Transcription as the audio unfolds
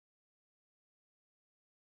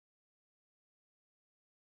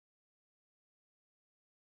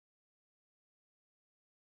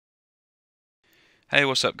Hey,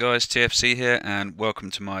 what's up guys, TFC here and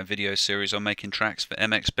welcome to my video series on making tracks for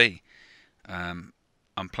MXB. I'm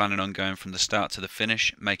planning on going from the start to the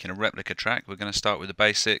finish, making a replica track. We're going to start with the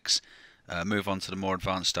basics, move on to the more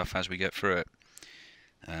advanced stuff as we get through it.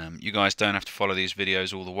 You guys don't have to follow these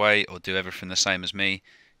videos all the way or do everything the same as me.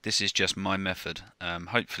 This is just my method.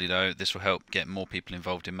 Hopefully though, this will help get more people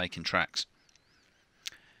involved in making tracks.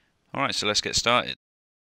 Alright, so let's get started.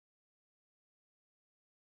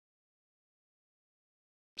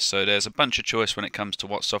 So there's a bunch of choice when it comes to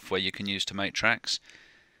what software you can use to make tracks.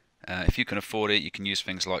 If you can afford it, you can use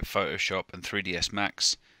things like Photoshop and 3ds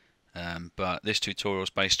Max, but this tutorial is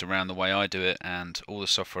based around the way I do it, and all the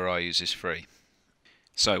software I use is free.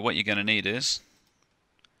 So what you're going to need is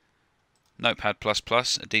Notepad++,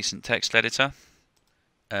 a decent text editor,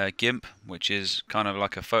 GIMP, which is kind of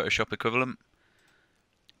like a Photoshop equivalent,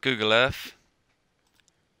 Google Earth,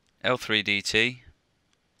 L3DT,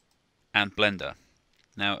 and Blender.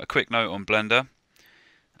 Now a quick note on Blender.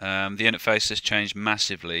 The interface has changed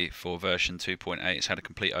massively for version 2.8. It's had a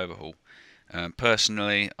complete overhaul.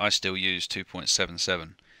 Personally, I still use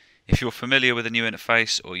 2.77. If you're familiar with the new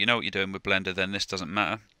interface or you know what you're doing with Blender, then this doesn't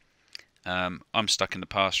matter. I'm stuck in the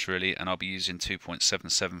past really, and I'll be using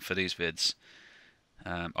 2.77 for these vids.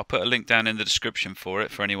 I'll put a link down in the description for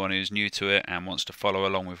it for anyone who's new to it and wants to follow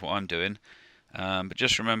along with what I'm doing. But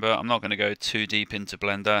just remember, I'm not going to go too deep into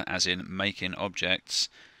Blender, as in making objects.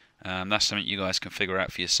 That's something you guys can figure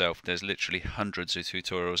out for yourself. There's literally hundreds of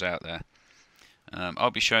tutorials out there. I'll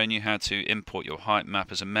be showing you how to import your height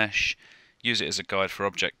map as a mesh, use it as a guide for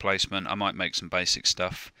object placement. I might make some basic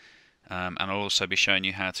stuff, and I'll also be showing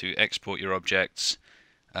you how to export your objects,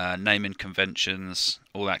 naming conventions,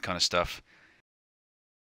 all that kind of stuff.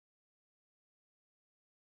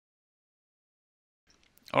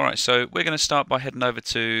 Alright, so we're going to start by heading over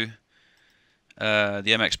to the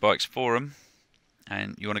MX Bikes forum,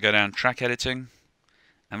 and you want to go down track editing,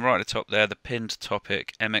 and right at the top there, the pinned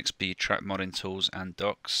topic, MXB track modding tools and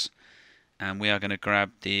docs, and we are going to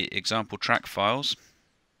grab the example track files.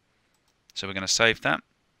 So we're going to save that,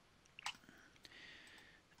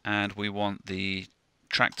 and we want the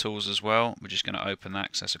track tools as well. We're just going to open that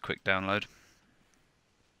because that's a quick download.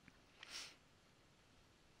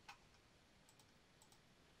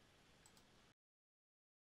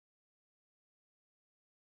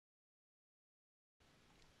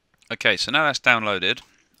 Okay, so now that's downloaded,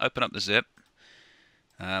 open up the zip.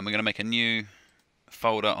 We're going to make a new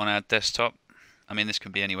folder on our desktop. I mean, this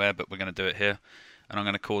can be anywhere, but we're going to do it here. And I'm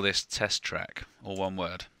going to call this test track, all one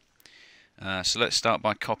word. So let's start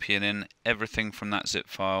by copying in everything from that zip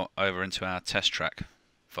file over into our test track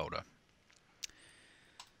folder.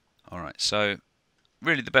 Alright, so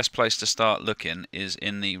really the best place to start looking is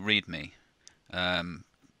in the README.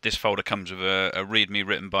 This folder comes with a README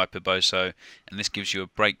written by Piboso, and this gives you a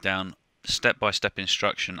breakdown, step-by-step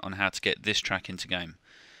instruction on how to get this track into game.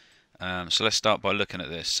 So let's start by looking at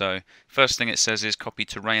this. So first thing it says is copy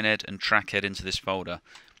TerrainEd and TrackEd into this folder.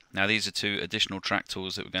 Now these are two additional track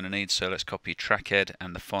tools that we're going to need, so let's copy TrackEd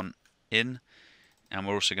and the font in, and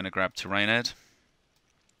we're also going to grab TerrainEd,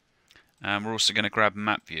 and we're also going to grab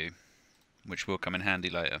MapView, which will come in handy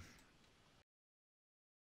later.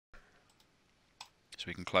 So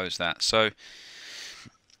we can close that. So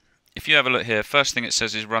if you have a look here, first thing it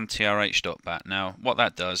says is run trh.bat. Now what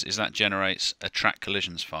that does is that generates a track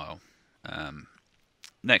collisions file.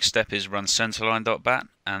 Next step is run centerline.bat,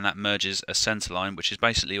 and that merges a centerline, which is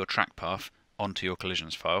basically your track path, onto your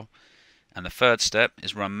collisions file. And the third step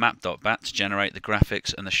is run map.bat to generate the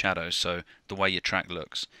graphics and the shadows, so the way your track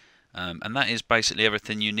looks. And that is basically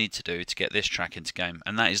everything you need to do to get this track into game,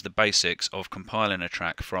 and that is the basics of compiling a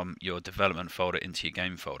track from your development folder into your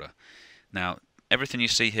game folder. Now everything you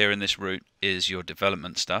see here in this route is your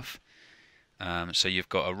development stuff. So you've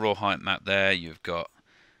got a raw height map there, you've got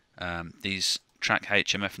these track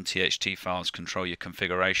HMF and THT files control your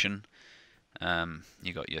configuration.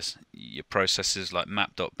 You've got your processes like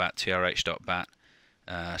map.bat, trh.bat,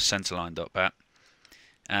 centerline.bat.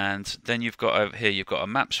 And then you've got over here, you've got a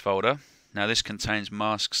maps folder. Now this contains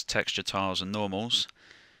masks, texture tiles and normals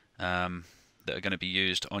that are going to be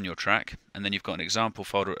used on your track. And then you've got an example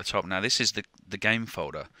folder at the top. Now this is the game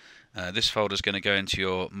folder. This folder is going to go into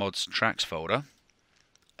your mods tracks folder,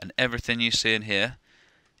 and everything you see in here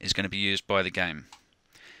is going to be used by the game.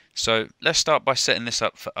 So let's start by setting this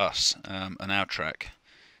up for us and our track.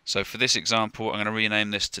 So for this example, I'm going to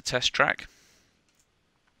rename this to test track.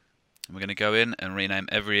 We're going to go in and rename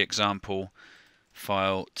every example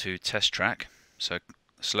file to test track. So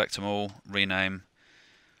select them all, rename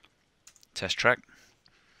test track.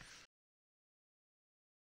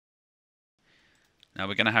 Now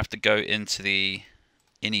we're going to have to go into the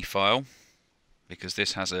ini file, because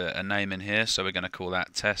this has a name in here, so we're going to call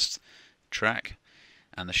that test track,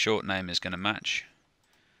 and the short name is going to match.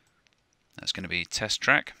 That's going to be test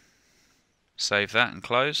track. Save that and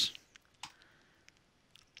close.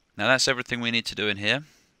 Now that's everything we need to do in here,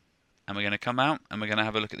 and we're going to come out and we're going to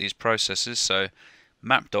have a look at these processes. So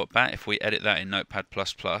map.bat, if we edit that in Notepad++,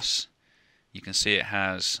 you can see it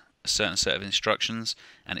has a certain set of instructions,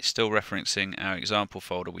 and it's still referencing our example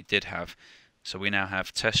folder we did have. So we now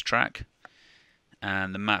have test track,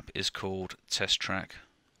 and the map is called test track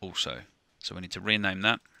also. So we need to rename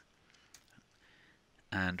that,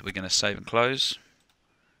 and we're going to save and close,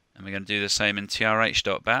 and we're going to do the same in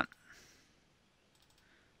trh.bat.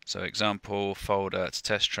 So example folder to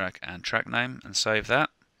test track and track name, and save that.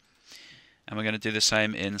 And we're going to do the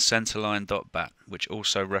same in centerline.bat, which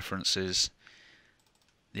also references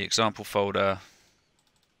the example folder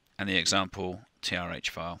and the example TRH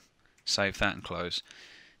file. Save that and close.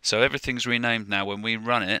 So everything's renamed now. When we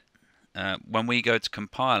run it, when we go to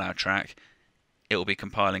compile our track, it will be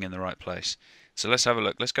compiling in the right place. So let's have a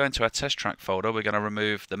look. Let's go into our test track folder. We're going to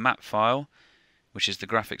remove the map file, which is the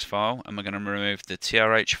graphics file, and we're going to remove the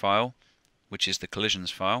TRH file, which is the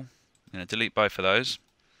collisions file. I'm going to delete both of those.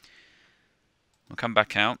 We'll come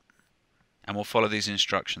back out and we'll follow these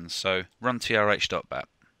instructions. So run trh.bat.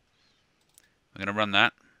 We're going to run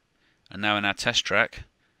that, and now in our test track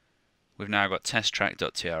we've now got test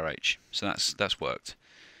track.trh. So that's worked.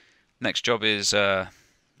 Next job is run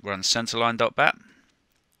centerline.bat.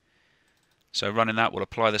 So running that will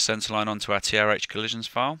apply the centerline onto our TRH collisions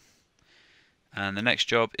file. And the next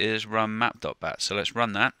job is run map.bat. So let's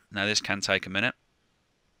run that. Now this can take a minute.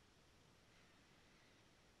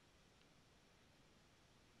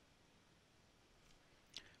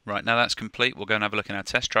 Right, now that's complete. We'll go and have a look in our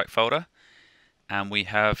test track folder, and we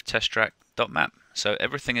have test track.map. So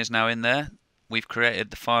everything is now in there. We've created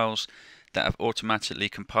the files that have automatically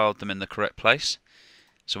compiled them in the correct place.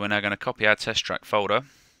 So we're now going to copy our test track folder,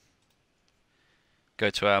 go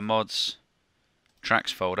to our mods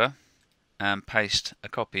tracks folder, and paste a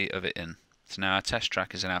copy of it in. So now our test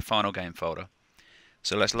track is in our final game folder.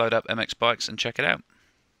 So let's load up MX Bikes and check it out.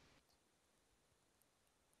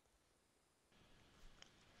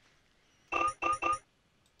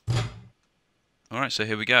 Alright, so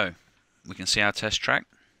here we go. We can see our test track.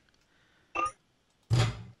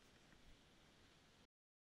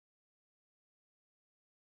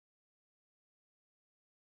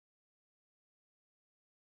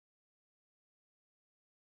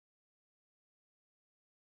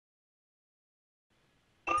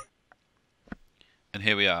 And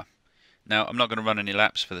here we are. Now I'm not going to run any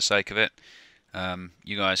laps for the sake of it.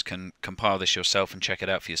 You guys can compile this yourself and check it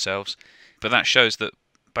out for yourselves. But that shows that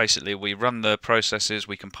basically we run the processes,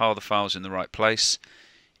 we compile the files in the right place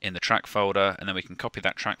in the track folder, and then we can copy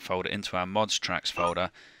that track folder into our mods tracks folder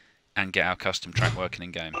and get our custom track working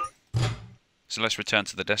in game. So let's return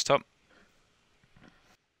to the desktop.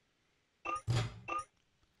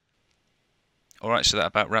 Alright, so that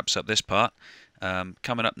about wraps up this part.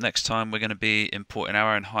 Coming up next time, we're going to be importing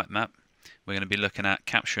our own height map. We're going to be looking at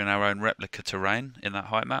capturing our own replica terrain in that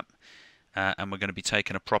height map, and we're going to be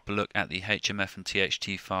taking a proper look at the HMF and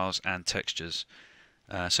THT files and textures.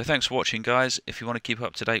 So thanks for watching, guys. If you want to keep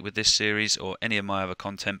up to date with this series or any of my other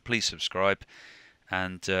content, please subscribe,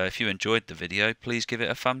 and if you enjoyed the video, please give it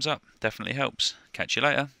a thumbs up. Definitely helps. Catch you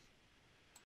later.